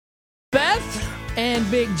and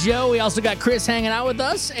Big Joe. We also got Chris hanging out with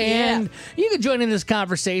us. And you can join in this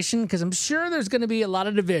conversation because I'm sure there's going to be a lot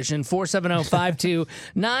of division.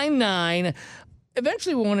 470-5299.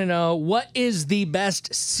 Eventually, we want to know what is the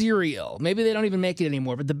best cereal. Maybe they don't even make it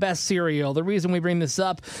anymore, but the best cereal. The reason we bring this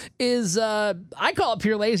up is I call it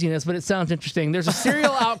pure laziness, but it sounds interesting. There's a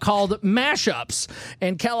cereal out called Mashups,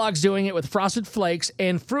 and Kellogg's doing it with Frosted Flakes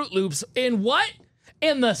and Fruit Loops in what?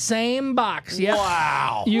 In the same box. Yep.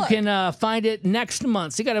 Wow. You can find it next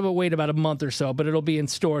month. So you got to wait about a month or so, but it'll be in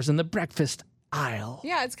stores in the breakfast aisle.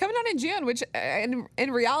 Yeah, it's coming out in June, which in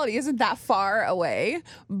reality isn't that far away.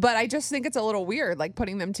 But I just think it's a little weird, like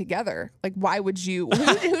putting them together. Like, why would you?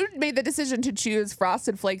 Who made the decision to choose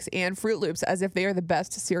Frosted Flakes and Fruit Loops as if they are the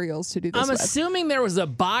best cereals to do this I'm with? assuming there was a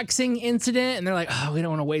boxing incident, and they're like, "Oh, we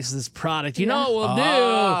don't want to waste this product. You know what we'll do?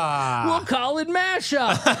 We'll call it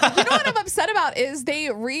Mashup." You know what I'm upset about is they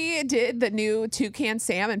redid the new Toucan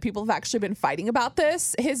Sam, and people have actually been fighting about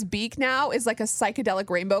this. His beak now is like a psychedelic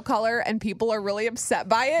rainbow color, and people are really upset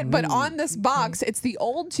by it. But on this box, it's the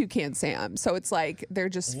old Toucan Sam. So it's like they're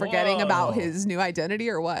just forgetting about his new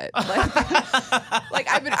identity or what? Like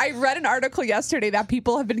I read an article yesterday that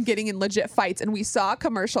people have been getting in legit fights, and we saw a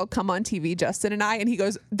commercial come on TV, Justin and I, and he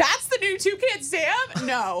goes, "That's the new Toucan Sam?"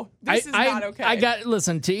 No, this is not okay.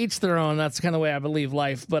 Listen, to each their own. That's the kind of way I believe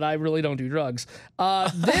life, but I really don't do drugs.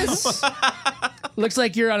 This looks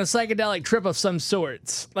like you're on a psychedelic trip of some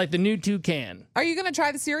sorts, like the new Toucan. Are you going to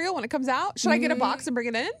try the cereal when it comes out? Should I get a box and bring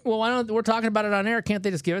it in? Well, why don't we're talking about it on air? Can't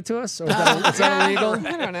they just give it to us? Or is that illegal?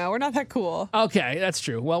 I don't know. We're not that cool. Okay, that's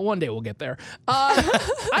true. Well, one day we'll get there.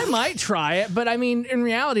 I might try it, but I mean, in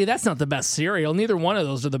reality, that's not the best cereal. Neither one of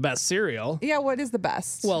those are the best cereal. Yeah, what is the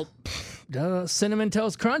best? Well, Cinnamon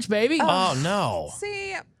Toast Crunch, baby. Oh, no.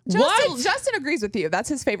 See, What? Justin agrees with you. That's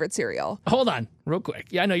his favorite cereal. Hold on, real quick.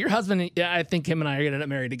 Yeah, I know your husband. Yeah, I think him and I are gonna get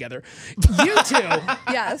married together. You two.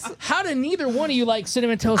 Yes. How do neither one of you like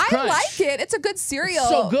Cinnamon Toast I Crunch? like it. It's a good cereal.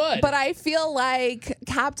 So good. But I feel like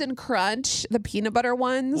Captain Crunch, the peanut butter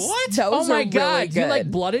ones. What? Those Oh my are God! really good. You like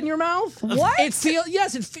blood in your mouth? What? It's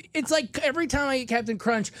like every time I eat Captain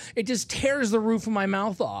Crunch, it just tears the roof of my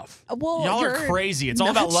mouth off. Well, Y'all are you're crazy. It's all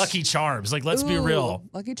about nuts. Lucky Charms. Like, let's be Ooh, real.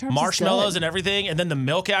 Lucky Charms is Marshmallows good. and everything, and then the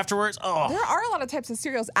milk afterwards. Oh. There are a lot of types of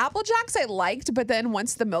cereals. Apple Jacks I liked, but then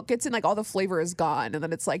once the milk gets in, like all the flavor is gone, and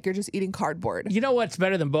then it's like you're just eating cardboard. You know what's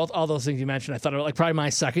better than both all those things you mentioned? I thought like probably my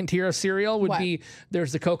second tier of cereal would be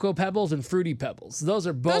there's the Cocoa Pebbles and Fruity Pebbles. Those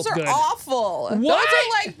are both Those are good. awful. What? Those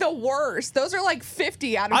are like the worst. Those are like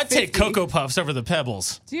 50 out of 50. I'd take Cocoa Puffs over the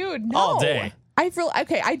Pebbles. Dude, no. All day. I feel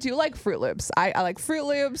okay. I do like Fruit Loops. I like Fruit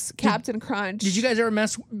Loops, Captain Crunch. Did you guys ever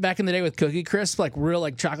mess back in the day with Cookie Crisp, like real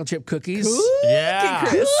like chocolate chip cookies? Yeah.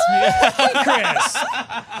 Chris? Chris.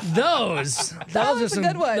 Those are was a some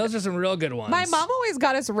good one. Those are some real good ones. My mom always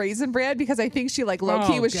got us Raisin Bran because I think she like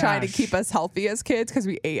low-key was trying to gosh. keep us healthy as kids because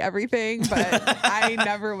we ate everything, but I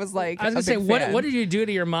never was like I was gonna a big say, fan. what did you do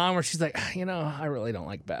to your mom where she's like, I really don't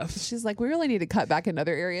like Beth. She's like, we really need to cut back in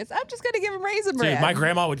other areas. I'm just gonna give him Raisin Bran. Dude, my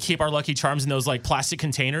grandma would keep our Lucky Charms in those like plastic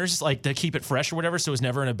containers, like to keep it fresh or whatever, so it was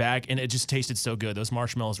never in a bag, and it just tasted so good. Those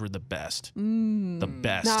marshmallows were the best. The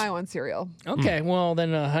best. Now I want cereal. Okay, well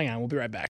then hang on, we'll be right back.